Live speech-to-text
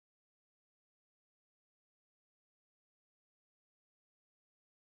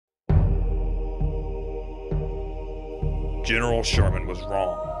General Sherman was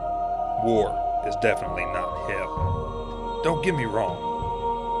wrong. War is definitely not hell. Don't get me wrong.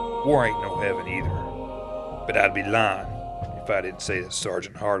 War ain't no heaven either. But I'd be lying if I didn't say that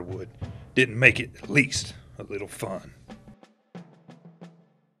Sergeant Hardwood didn't make it at least a little fun.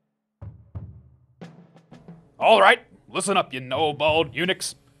 All right, listen up, you no-balled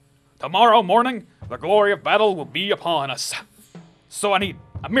eunuchs. Tomorrow morning, the glory of battle will be upon us. So I need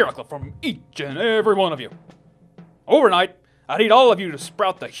a miracle from each and every one of you. Overnight, I need all of you to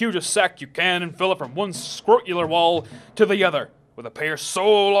sprout the hugest sack you can and fill it from one scrotular wall to the other, with a pair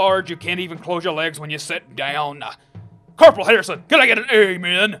so large you can't even close your legs when you sit down. Corporal Harrison, can I get an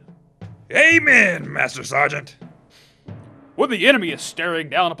amen? Amen, Master Sergeant. When the enemy is staring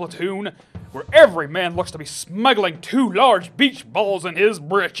down a platoon, where every man looks to be smuggling 2 large beach balls in his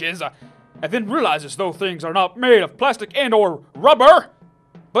breeches, and then realizes those things are not made of plastic and or rubber,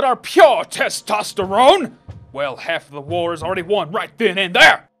 but are pure testosterone, well, half of the war is already won right then and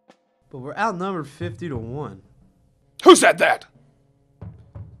there. But we're outnumbered 50-1. Who said that?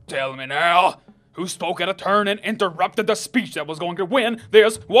 Tell me now, who spoke at a turn and interrupted the speech that was going to win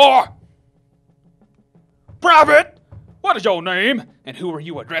this war? Private, what is your name, and who are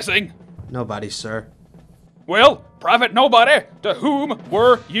you addressing? Nobody, sir. Well, Private Nobody, to whom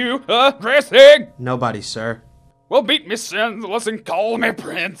were you addressing? Nobody, sir. Well, beat me senseless and call me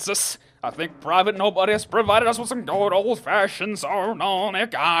princess. I think Private Nobody has provided us with some good old-fashioned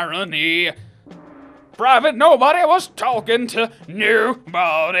sardonic irony. Private Nobody was talking to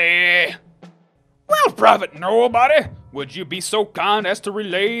nobody. Well, Private Nobody, would you be so kind as to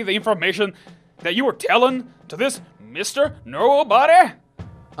relay the information that you were telling to this Mr. Nobody?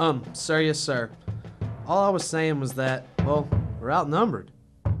 Sir, yes, sir. All I was saying was that, well, we're outnumbered.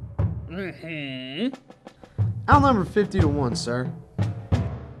 Outnumbered 50-1, sir.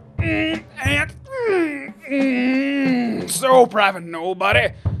 So, Private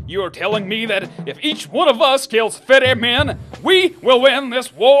Nobody, you're telling me that if each one of us kills 50 men, we will win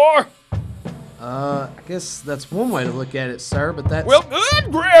this war? I guess that's one way to look at it, sir, but that's... Well,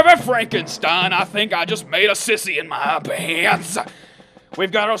 good gravy, Frankenstein, I think I just made a sissy in my pants.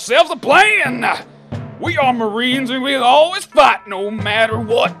 We've got ourselves a plan. We are Marines and we'll always fight no matter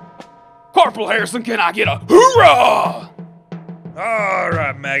what. Corporal Harrison, can I get a hoorah? All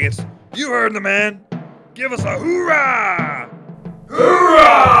right, maggots. You heard the man. Give us a hoorah!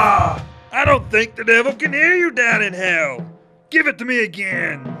 Hoorah! I don't think the devil can hear you down in hell. Give it to me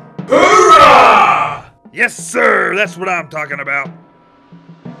again. Hoorah! Yes, sir. That's what I'm talking about.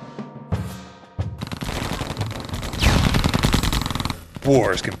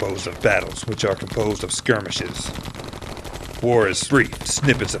 War is composed of battles, which are composed of skirmishes. War is brief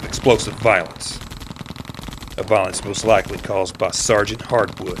snippets of explosive violence. A violence most likely caused by Sergeant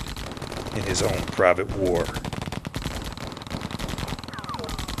Hardwood in his own private war.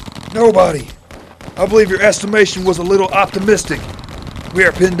 Nobody. I believe your estimation was a little optimistic. We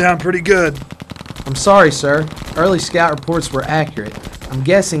are pinned down pretty good. I'm sorry, sir. Early scout reports were accurate. I'm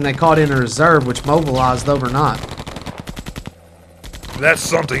guessing they called in a reserve which mobilized overnight. That's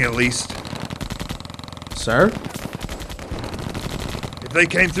something at least. Sir? If they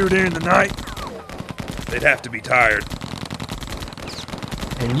came through during the night, they'd have to be tired.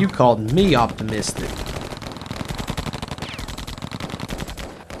 And you called me optimistic.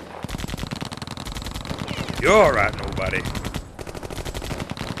 You're all right, nobody.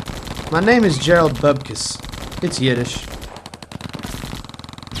 My name is Gerald Bubkus. It's Yiddish.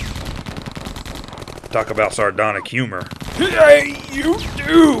 Talk about sardonic humor. Hey, you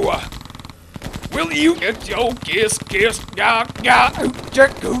do! Will you get your kiss, hooches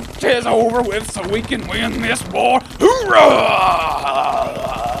over with so we can win this war? Hoorah!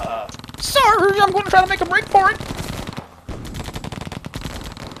 Sir, I'm going to try to make a break for it.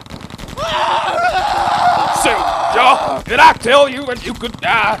 Soldier, did I tell you that you could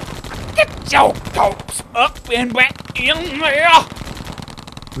die? Get your corpse up and back in there!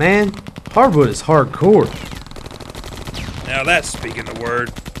 Man, Hardwood is hardcore. Now that's speaking the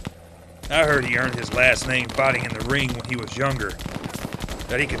word. I heard he earned his last name fighting in the ring when he was younger.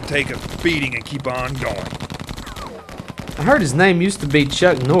 That he could take a beating and keep on going. I heard his name used to be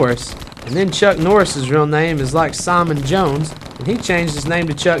Chuck Norris, and then Chuck Norris's real name is like Simon Jones, and he changed his name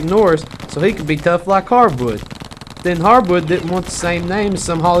to Chuck Norris so he could be tough like Hardwood. Then Hardwood didn't want the same name as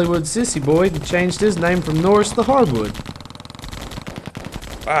some Hollywood sissy boy and changed his name from Norris to Hardwood.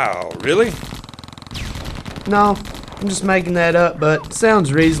 Wow, really? No, I'm just making that up, but it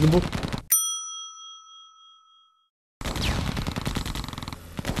sounds reasonable.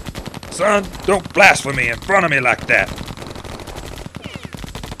 Son, don't blaspheme in front of me like that.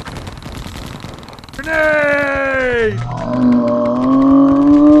 Grenade! grenade!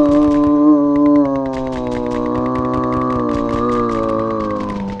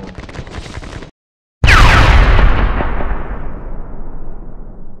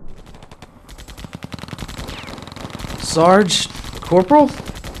 Sarge? Corporal?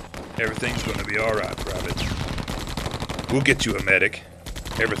 Everything's gonna be alright, Private. We'll get you a medic.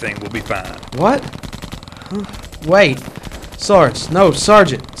 Everything will be fine. What? Huh? Wait. Sarge. No,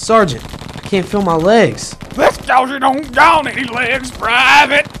 Sergeant. Sergeant. I can't feel my legs. That's 'cause you don't got any legs,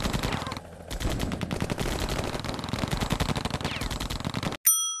 Private.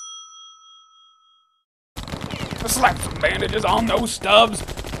 Slap some bandages on those stubs.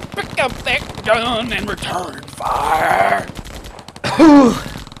 Pick up that gun and return fire.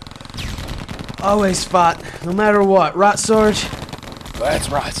 Always fight, no matter what. Right, Sarge? That's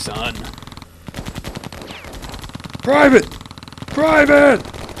right, son. Private! Private!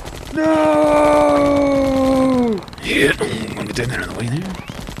 No! Yeah, let me take that out of the way there.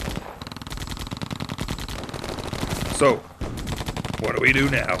 So, what do we do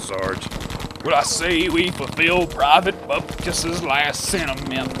now, Sarge? Well, I say we fulfill Private Bupkus's last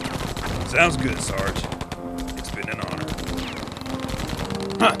sentiment. Sounds good, Sarge. It's been an honor.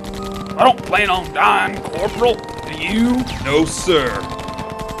 Huh. I don't plan on dying, Corporal. Do you? No, sir.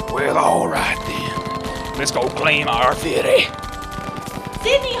 Well, all right then. Let's go claim our city.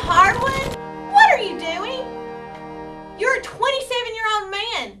 Sidney Hardwood? What are you doing? You're a 27-year-old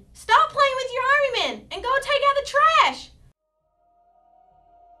man. Stop playing with your army men and go take out the trash.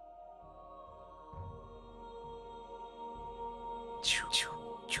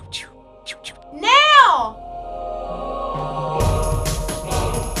 Now!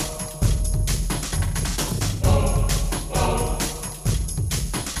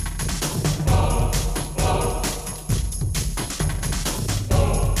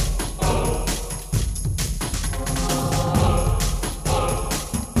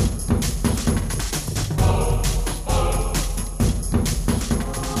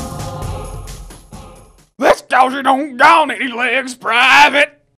 That's 'cause you don't got any legs,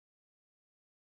 Private.